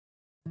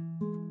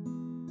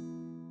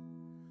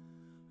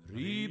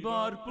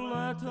bar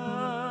pletem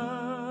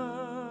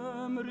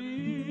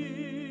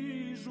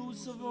rižu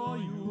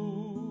svoju,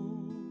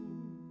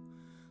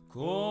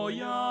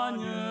 koja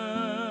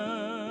njemu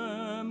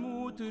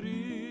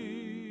triba.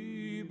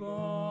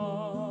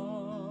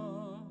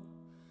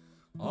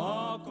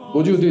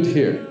 What you did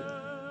here,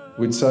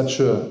 with such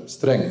a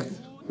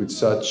strength, with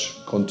such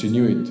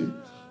continuity,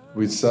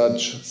 with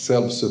such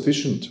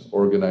self-sufficient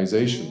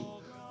organization,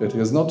 that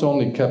has not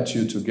only kept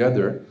you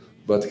together,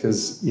 but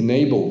has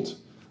enabled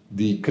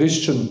the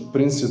Christian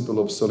principle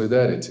of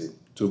solidarity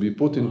to be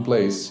put in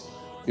place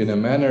in a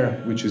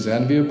manner which is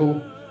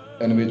enviable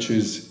and which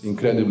is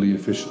incredibly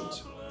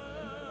efficient.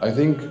 I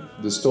think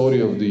the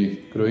story of the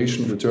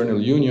Croatian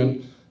Fraternal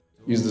Union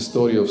is the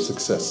story of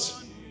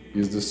success,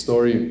 is the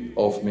story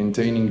of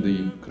maintaining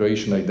the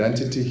Croatian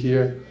identity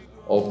here,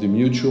 of the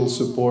mutual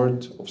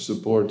support, of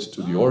support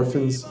to the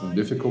orphans in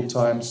difficult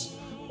times,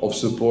 of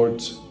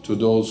support to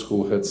those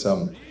who had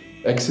some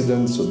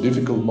accidents or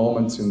difficult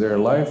moments in their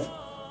life,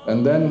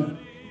 and then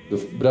the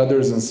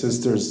brothers and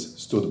sisters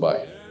stood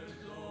by.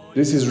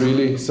 This is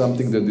really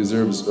something that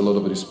deserves a lot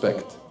of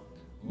respect,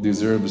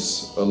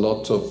 deserves a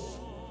lot of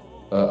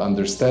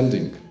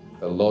understanding,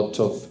 a lot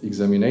of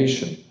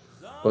examination,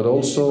 but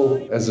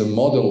also as a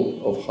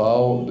model of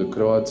how the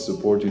Croats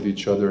supported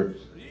each other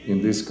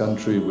in this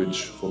country,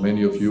 which for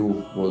many of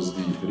you was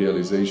the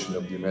realization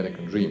of the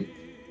American dream.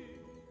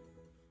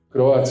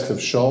 Croats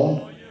have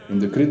shown in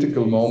the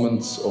critical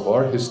moments of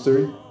our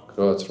history,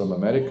 Croats from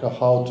America,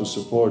 how to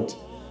support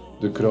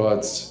the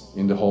Croats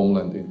in the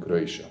homeland in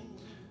Croatia.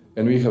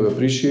 And we have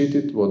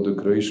appreciated what the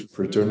Croatian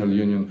Fraternal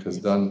Union has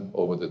done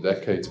over the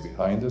decades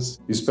behind us,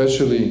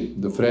 especially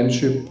the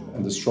friendship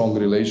and the strong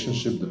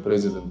relationship the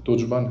President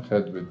Tudjman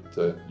had with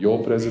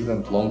your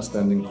president,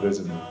 long-standing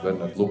President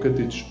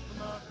Luketich.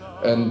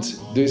 And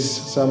this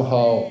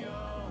somehow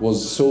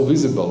was so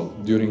visible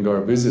during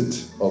our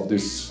visit of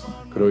this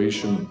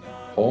Croatian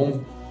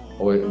home,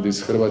 or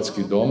this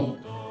Hrvatski dom,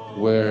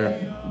 where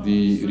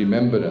the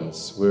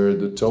remembrance, where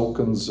the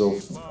tokens of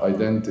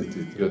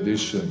identity,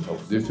 tradition,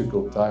 of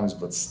difficult times,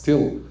 but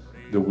still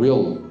the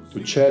will to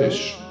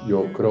cherish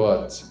your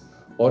Croat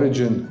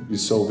origin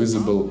is so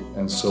visible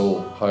and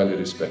so highly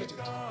respected.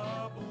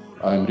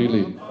 I'm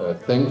really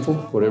thankful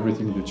for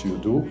everything that you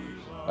do.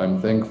 I'm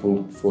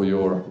thankful for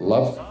your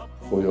love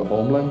for your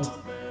homeland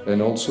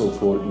and also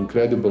for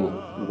incredible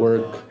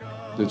work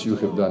that you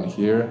have done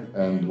here,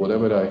 and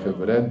whatever I have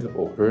read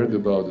or heard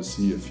about the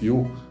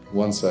CFU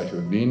once I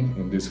have been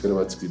in this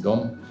Hrvatski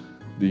dom,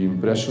 the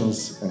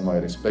impressions and my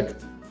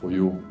respect for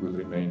you will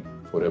remain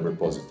forever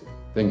positive.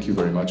 Thank you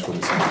very much for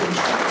this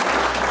invitation.